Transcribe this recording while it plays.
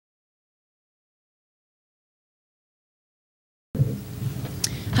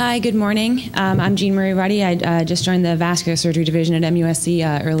Hi, good morning. I'm Jean Marie Ruddy. I just joined the vascular surgery division at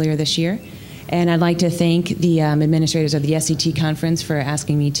MUSC earlier this year. And I'd like to thank the administrators of the SCT conference for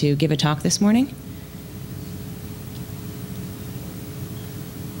asking me to give a talk this morning.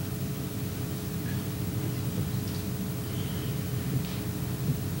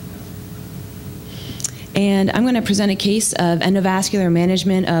 And I'm going to present a case of endovascular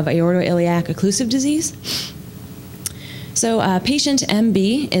management of Aorto-Iliac Occlusive disease. So patient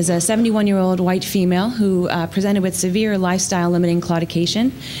MB is a 71-year-old white female who presented with severe lifestyle-limiting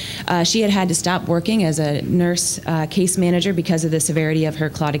claudication. She had to stop working as a nurse case manager because of the severity of her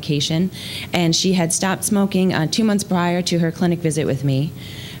claudication, and she had stopped smoking 2 months prior to her clinic visit with me.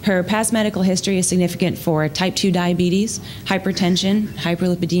 Her past medical history is significant for type 2 diabetes, hypertension,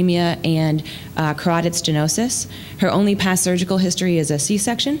 hyperlipidemia, and carotid stenosis. Her only past surgical history is a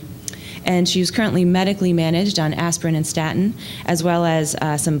C-section. And she's currently medically managed on aspirin and statin, as well as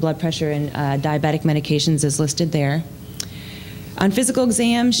some blood pressure and diabetic medications as listed there. On physical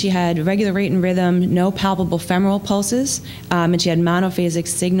exam, she had regular rate and rhythm, no palpable femoral pulses, and she had monophasic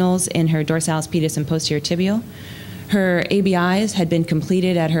signals in her dorsalis pedis and posterior tibial. Her ABIs had been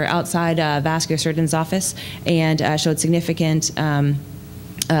completed at her outside vascular surgeon's office and showed significant ischemia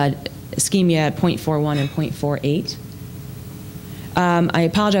at 0.41 and 0.48. I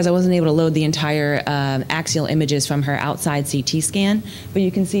apologize, I wasn't able to load the entire axial images from her outside CT scan, but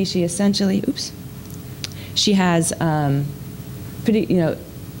you can see she essentially, she has pretty,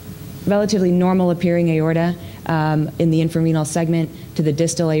 relatively normal appearing aorta in the infrarenal segment to the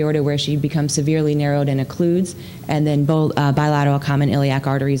distal aorta where she becomes severely narrowed and occludes, and then both bilateral common iliac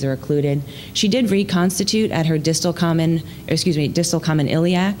arteries are occluded. She did reconstitute at her distal common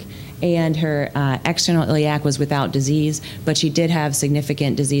iliac, and her external iliac was without disease, but she did have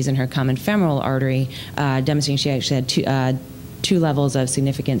significant disease in her common femoral artery, demonstrating she actually had two levels of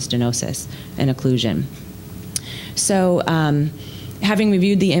significant stenosis and occlusion. So having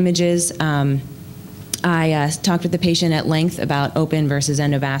reviewed the images, I talked with the patient at length about open versus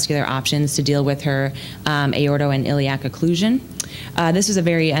endovascular options to deal with her aorto and iliac occlusion. This was a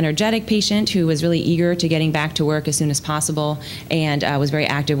very energetic patient who was really eager to getting back to work as soon as possible and was very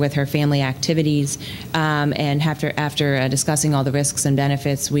active with her family activities. And after discussing all the risks and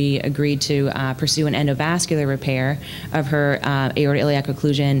benefits, we agreed to pursue an endovascular repair of her aorto-iliac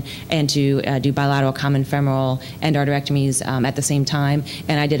occlusion and to do bilateral common femoral endarterectomies at the same time.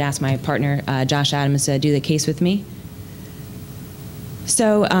 And I did ask my partner, Josh Adams, to do the case with me.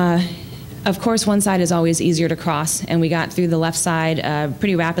 So, of course, one side is always easier to cross, and we got through the left side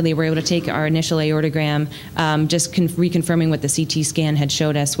pretty rapidly. We were able to take our initial aortogram, just reconfirming what the CT scan had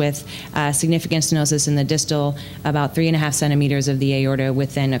showed us with significant stenosis in the distal, about 3.5 centimeters of the aorta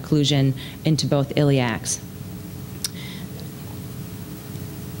with an occlusion into both iliacs.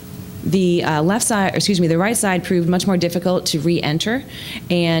 The the right side proved much more difficult to re-enter,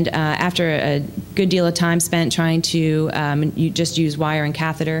 and after a good deal of time spent trying to just use wire and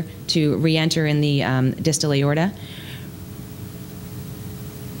catheter to re-enter in the distal aorta,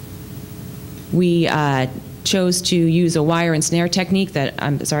 we chose to use a wire and snare technique that,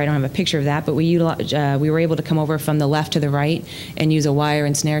 I'm sorry I don't have a picture of that, but we were able to come over from the left to the right and use a wire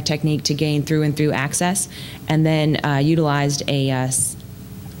and snare technique to gain through and through access, and then utilized a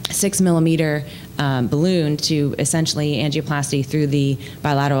 6 millimeter balloon to essentially angioplasty through the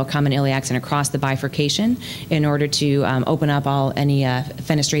bilateral common iliacs and across the bifurcation in order to open up any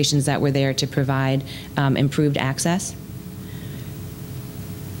fenestrations that were there to provide improved access.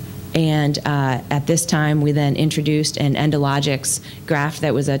 And at this time, we then introduced an Endologics graft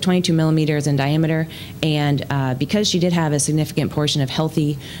that was 22 millimeters in diameter. And because she did have a significant portion of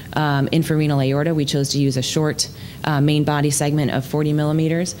healthy infrarenal aorta, we chose to use a short main body segment of 40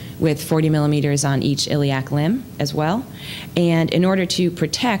 millimeters with 40 millimeters on each iliac limb as well. And in order to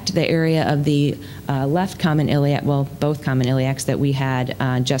protect the area of the left common iliac, well, both common iliacs that we had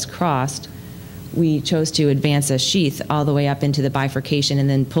just crossed, we chose to advance a sheath all the way up into the bifurcation and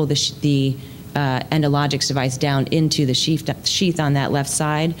then pull the Endologics device down into the sheath on that left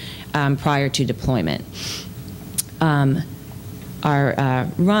side prior to deployment. Our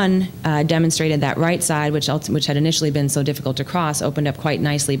run demonstrated that right side, which had initially been so difficult to cross, opened up quite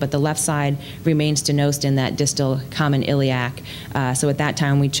nicely, but the left side remains stenosed in that distal common iliac. So at that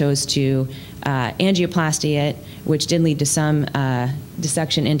time, we chose to angioplasty it, which did lead to some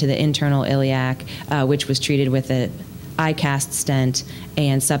dissection into the internal iliac, which was treated with an ICAST stent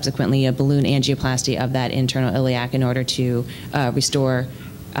and subsequently a balloon angioplasty of that internal iliac in order to restore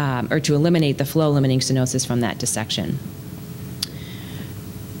or to eliminate the flow-limiting stenosis from that dissection.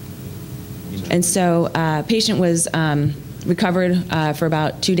 And so patient was recovered for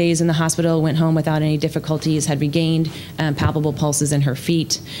about 2 days in the hospital, went home without any difficulties, had regained palpable pulses in her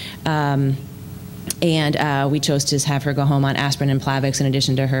feet. And we chose to have her go home on aspirin and Plavix in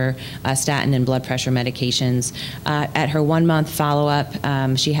addition to her statin and blood pressure medications. At her 1-month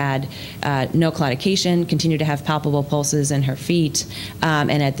follow-up, she had no claudication, continued to have palpable pulses in her feet,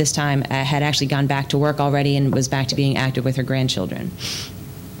 and at this time had actually gone back to work already and was back to being active with her grandchildren.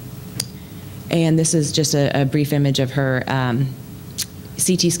 And this is just a brief image of her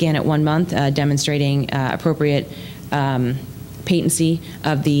CT scan at 1 month, demonstrating appropriate patency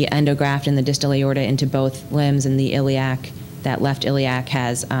of the endograft in the distal aorta into both limbs, and the iliac, that left iliac,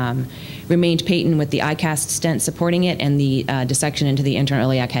 has remained patent with the ICAST stent supporting it, and the dissection into the internal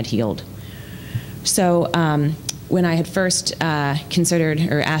iliac had healed. So when I had first considered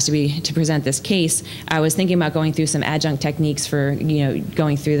or asked to present this case, I was thinking about going through some adjunct techniques for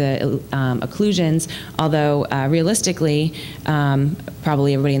going through the occlusions, although realistically,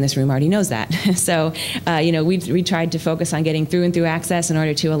 probably everybody in this room already knows that. So we tried to focus on getting through and through access in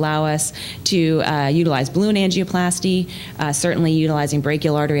order to allow us to utilize balloon angioplasty. Certainly utilizing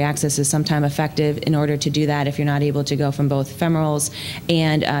brachial artery access is sometime effective in order to do that if you're not able to go from both femorals.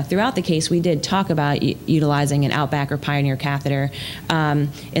 And throughout the case, we did talk about utilizing an Outback or Pioneer catheter.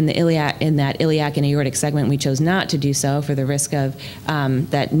 In the iliac, in that iliac and aortic segment, we chose not to do so for the risk of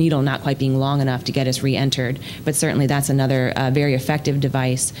that needle not quite being long enough to get us re-entered. But certainly that's another very effective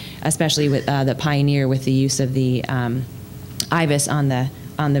device, especially with the Pioneer, with the use of the IVUS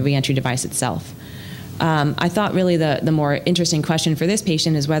on the re-entry device itself. I thought really the more interesting question for this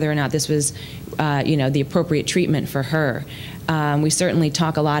patient is whether or not this was, the appropriate treatment for her. We certainly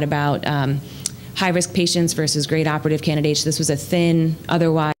talk a lot about high-risk patients versus great operative candidates. This was a thin,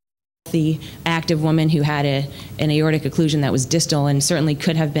 otherwise healthy, active woman who had an aortic occlusion that was distal and certainly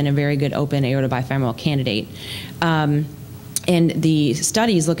could have been a very good open aortobifemoral candidate. And the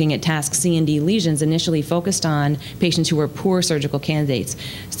studies looking at task C and D lesions initially focused on patients who were poor surgical candidates,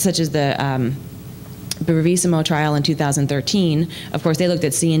 such as the Bravissimo trial in 2013. Of course, they looked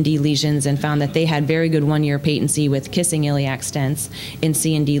at C and D lesions and found that they had very good 1-year patency with kissing iliac stents in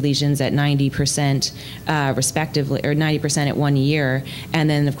C and D lesions at 90% respectively, or 90% at 1 year. And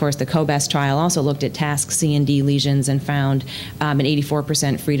then, of course, the COBEST trial also looked at task C and D lesions and found an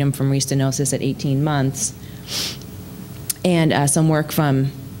 84% freedom from restenosis at 18 months. And some work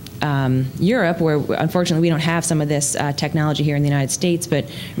from Europe, where unfortunately we don't have some of this technology here in the United States, but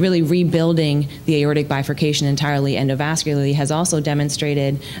really rebuilding the aortic bifurcation entirely endovascularly has also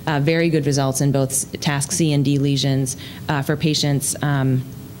demonstrated very good results in both task C and D lesions for patients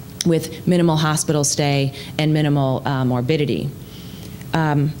with minimal hospital stay and minimal morbidity.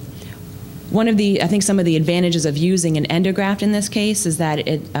 I think some of the advantages of using an endograft in this case is that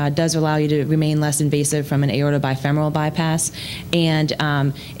it does allow you to remain less invasive from an aortobifemoral bypass. And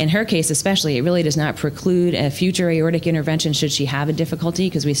in her case especially, it really does not preclude a future aortic intervention should she have a difficulty,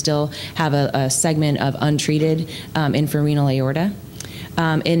 because we still have a segment of untreated infrarenal aorta.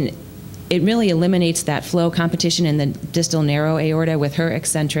 And it really eliminates that flow competition in the distal narrow aorta with her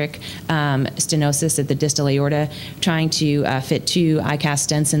eccentric stenosis at the distal aorta. Trying to fit 2 ICAST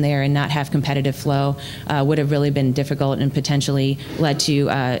stents in there and not have competitive flow would have really been difficult and potentially led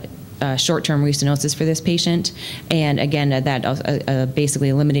to short-term restenosis for this patient. And again, that basically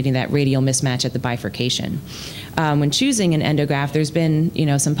eliminating that radial mismatch at the bifurcation. When choosing an endograft, there's been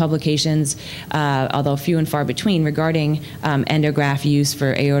some publications, although few and far between, regarding endograft use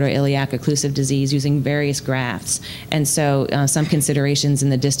for aorto-iliac occlusive disease using various grafts. And so some considerations in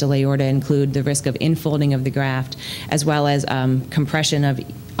the distal aorta include the risk of infolding of the graft, as well as compression of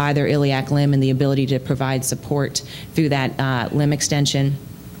either iliac limb and the ability to provide support through that limb extension.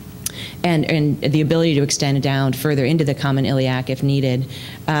 And the ability to extend down further into the common iliac if needed.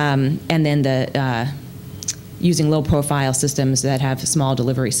 And then using low-profile systems that have a small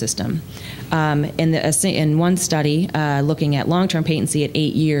delivery system. In one study, looking at long-term patency at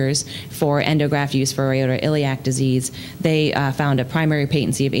 8 years for endograft use for aorto-iliac disease, they found a primary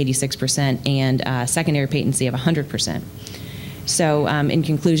patency of 86% and secondary patency of 100%. So in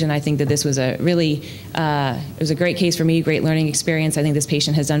conclusion, I think that this was a really, it was a great case for me, great learning experience. I think this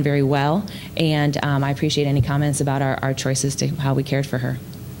patient has done very well, and I appreciate any comments about our choices to how we cared for her.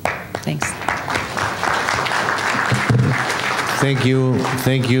 Thanks. Thank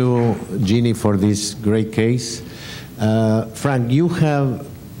you, Jeannie, for this great case. Frank, you have,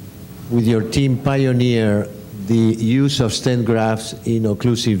 with your team, pioneered the use of stent grafts in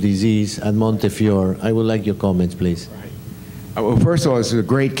occlusive disease at Montefiore. I would like your comments, please. Well, first of all, it's a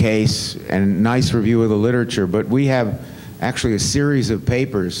great case and nice review of the literature, but we have actually a series of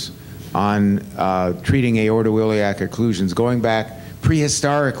papers on treating aorto-iliac occlusions, going back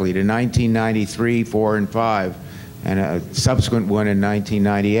prehistorically to 1993, 4, and 5, and a subsequent one in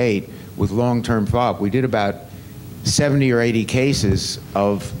 1998 with long-term follow-up. We did about 70 or 80 cases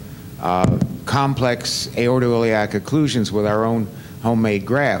of complex aorto-iliac occlusions with our own homemade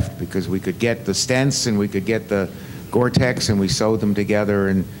graft, because we could get the stents and we could get the Gore-Tex, and we sewed them together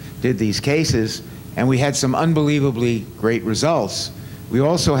and did these cases, and we had some unbelievably great results. We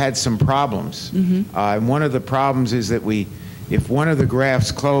also had some problems. And one of the problems is that if one of the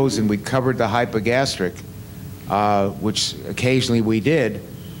grafts closed and we covered the hypogastric, which occasionally we did,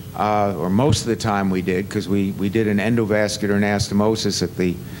 or most of the time we did, because we did an endovascular anastomosis at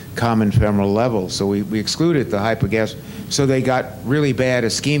the common femoral level, so we excluded the hypogastric, so they got really bad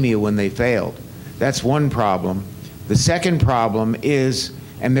ischemia when they failed. That's one problem. The second problem is,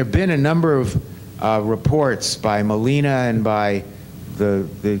 and there have been a number of reports by Molina and by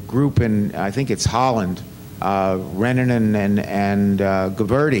the group in, I think it's Holland, Rennan and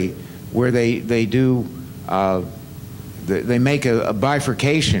Gaverdi, where they do, they make a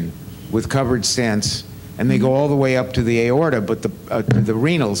bifurcation with covered stents, and they go all the way up to the aorta, but to the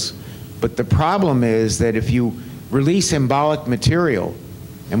renals. But the problem is that if you release embolic material,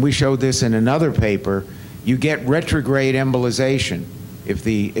 and we showed this in another paper, you get retrograde embolization if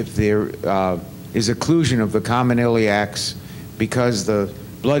there is occlusion of the common iliacs, because the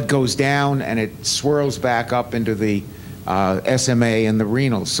blood goes down and it swirls back up into the SMA and the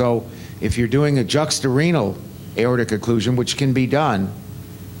renal. So if you're doing a juxtarenal aortic occlusion, which can be done,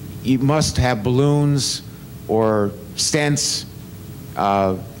 you must have balloons or stents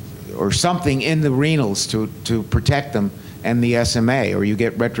or something in the renals to protect them and the SMA, or you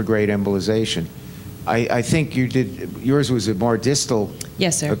get retrograde embolization. I think yours was a more distal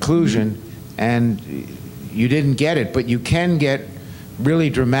occlusion, and you didn't get it, but you can get really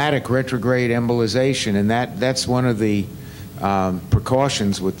dramatic retrograde embolization, and that's one of the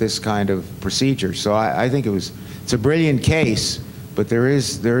precautions with this kind of procedure. So I think it's a brilliant case, but there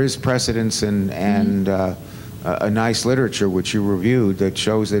is precedence and a nice literature which you reviewed that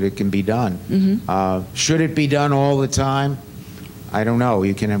shows that it can be done. Should it be done all the time? I don't know.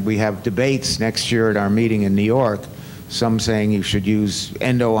 We have debates next year at our meeting in New York. Some saying you should use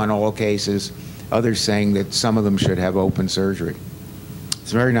endo on all cases. Others saying that some of them should have open surgery.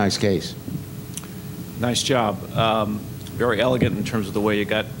 It's a very nice case. Nice job. Very elegant in terms of the way you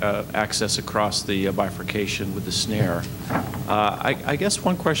got access across the bifurcation with the snare. I guess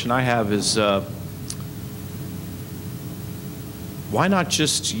one question I have is, why not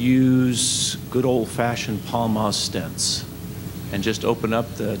just use good old-fashioned Palmaz stents and just open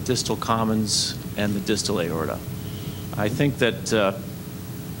up the distal commons and the distal aorta? I think that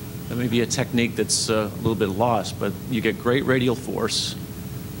that may be a technique that's a little bit lost, but you get great radial force.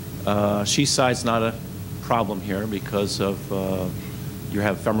 Sheath side's not a problem here because of you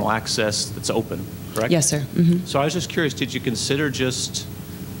have femoral access that's open, correct? Yes, sir. So I was just curious, did you consider just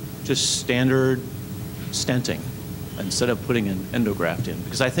standard stenting instead of putting an endograft in?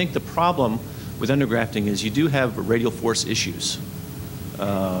 Because I think the problem with endografting is you do have radial force issues.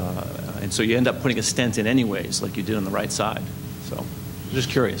 And so you end up putting a stent in anyways, like you did on the right side. So I'm just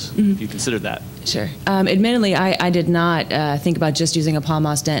curious if you considered that. Sure. Admittedly, I did not think about just using a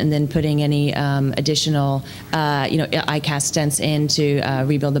Palmaz stent and then putting any additional, ICAS stents in to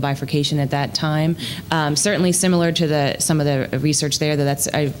rebuild the bifurcation at that time. Certainly similar to some of the research there,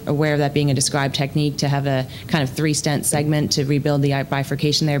 I'm aware of that being a described technique to have a kind of 3-stent segment to rebuild the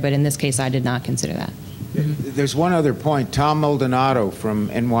bifurcation there, but in this case, I did not consider that. There's one other point. Tom Maldonado from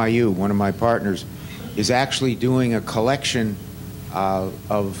NYU, one of my partners, is actually doing a collection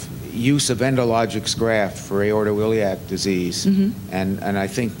of use of Endologix graft for aorto-iliac disease, and I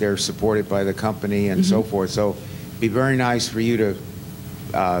think they're supported by the company and so forth. So it'd be very nice for you to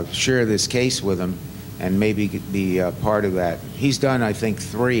share this case with him and maybe be part of that. He's done, I think,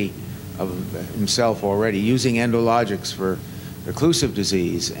 3 of himself already using Endologix for occlusive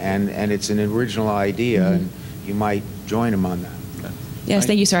disease, and it's an original idea, and you might join him on that. Yes,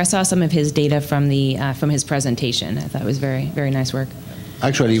 thank you, sir. I saw some of his data from his presentation. I thought it was very, very nice work.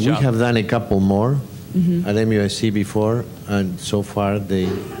 Actually, we have done a couple more at MUSC before, and so far they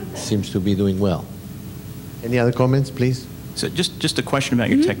seems to be doing well. Any other comments, please? So just a question about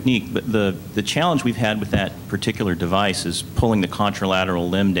your technique. The challenge we've had with that particular device is pulling the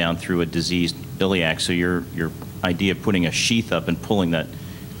contralateral limb down through a diseased iliac. So your idea of putting a sheath up and pulling that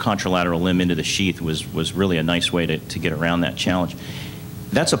contralateral limb into the sheath was really a nice way to get around that challenge.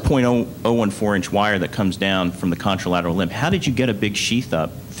 That's a .014-inch wire that comes down from the contralateral limb. How did you get a big sheath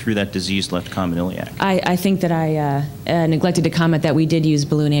up through that diseased left common iliac. I think that I neglected to comment that we did use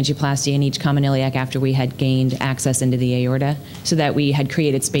balloon angioplasty in each common iliac after we had gained access into the aorta, so that we had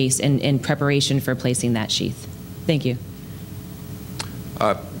created space in preparation for placing that sheath. Thank you.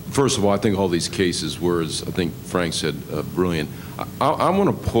 First of all, I think all these cases were, as I think Frank said, brilliant. I want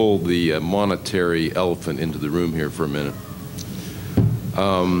to pull the monetary elephant into the room here for a minute.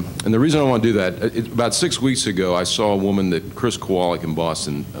 And the reason I want to do that, about 6 weeks ago, I saw a woman that Chris Kowalik in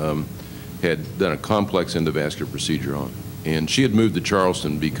Boston had done a complex endovascular procedure on. And she had moved to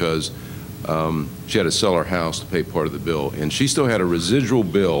Charleston because she had to sell her house to pay part of the bill. And she still had a residual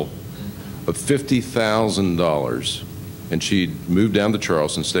bill of $50,000. And she'd moved down to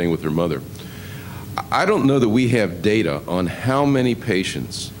Charleston, staying with her mother. I don't know that we have data on how many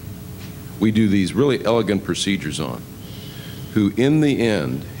patients we do these really elegant procedures on, who in the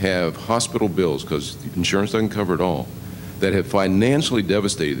end have hospital bills, because insurance doesn't cover it all, that have financially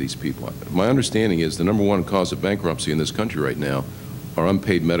devastated these people. My understanding is the #1 cause of bankruptcy in this country right now are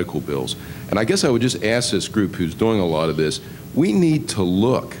unpaid medical bills. And I guess I would just ask this group who's doing a lot of this, we need to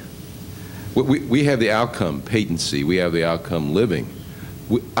look. We have the outcome patency, we have the outcome living.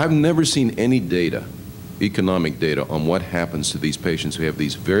 I've never seen any data, economic data, on what happens to these patients who have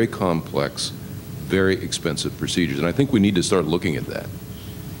these very complex, very expensive procedures, and I think we need to start looking at that.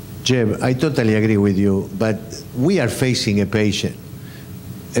 Jeb, I totally agree with you, but we are facing a patient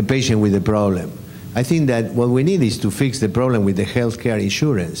with a problem. I think that what we need is to fix the problem with the healthcare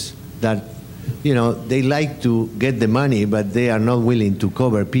insurance, that, you know, they like to get the money, but they are not willing to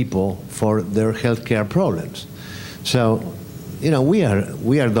cover people for their healthcare problems. So, you know, we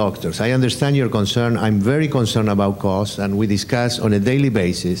are doctors. I understand your concern. I'm very concerned about cost, and we discuss on a daily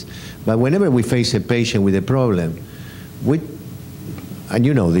basis. But whenever we face a patient with a problem, and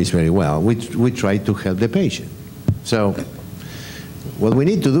you know this very well, we try to help the patient. So what we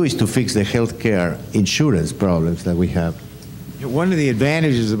need to do is to fix the healthcare insurance problems that we have. One of the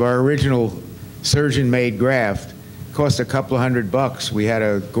advantages of our original surgeon-made graft cost a couple of $100. We had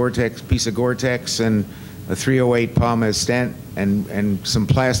a Gore-Tex, piece of Gore-Tex and a 308 Palma stent and some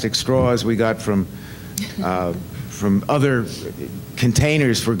plastic straws we got from other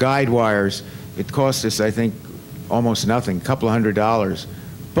containers for guide wires. It cost us, I think, almost nothing, a couple of $100.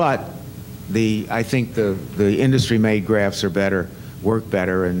 But I think the industry-made grafts are better, work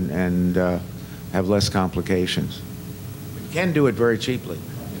better, and have less complications. You can do it very cheaply.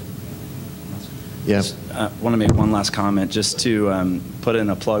 Yes. I want to make one last comment, just to put in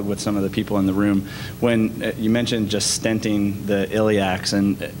a plug with some of the people in the room. When you mentioned just stenting the iliacs,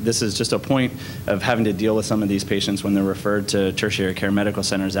 and this is just a point of having to deal with some of these patients when they're referred to tertiary care medical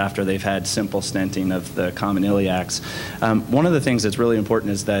centers after they've had simple stenting of the common iliacs. One of the things that's really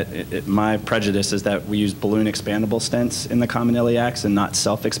important is that my prejudice is that we use balloon expandable stents in the common iliacs and not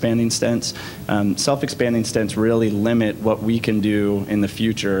self-expanding stents. Self-expanding stents really limit what we can do in the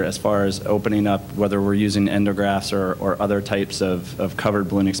future as far as opening up, whether we're using endografts or other types of covered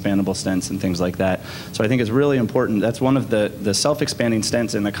balloon expandable stents and things like that. So I think it's really important. That's one of the self-expanding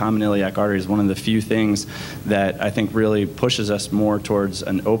stents in the common iliac artery is one of the few things that I think really pushes us more towards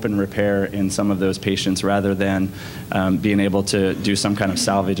an open repair in some of those patients rather than being able to do some kind of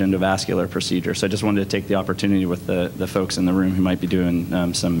salvage endovascular procedure. So I just wanted to take the opportunity with the folks in the room who might be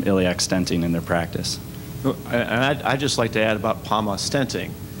doing some iliac stenting in their practice. And I'd just like to add about Palma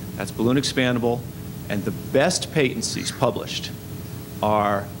stenting. That's balloon expandable, and the best patencies published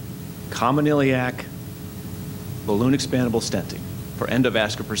are common iliac balloon expandable stenting for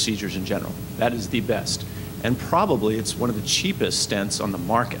endovascular procedures in general. That is the best. And probably it's one of the cheapest stents on the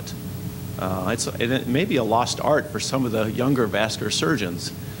market. It may be a lost art for some of the younger vascular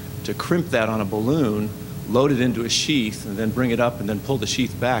surgeons to crimp that on a balloon, load it into a sheath, and then bring it up and then pull the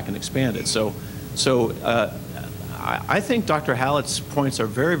sheath back and expand it. So I think Dr. Hallett's points are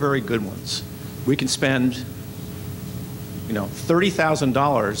very, very good ones. We can spend, you know,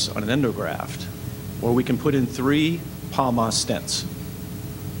 $30,000 on an endograft, or we can put in 3 Palma stents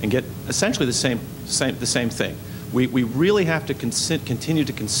and get essentially the same thing. We really have to continue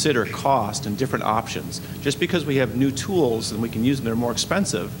to consider cost and different options. Just because we have new tools and we can use them, they're more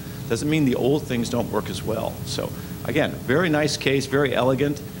expensive, doesn't mean the old things don't work as well. So again, very nice case, very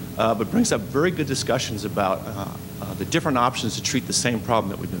elegant, but brings up very good discussions about the different options to treat the same problem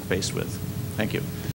that we've been faced with. Thank you.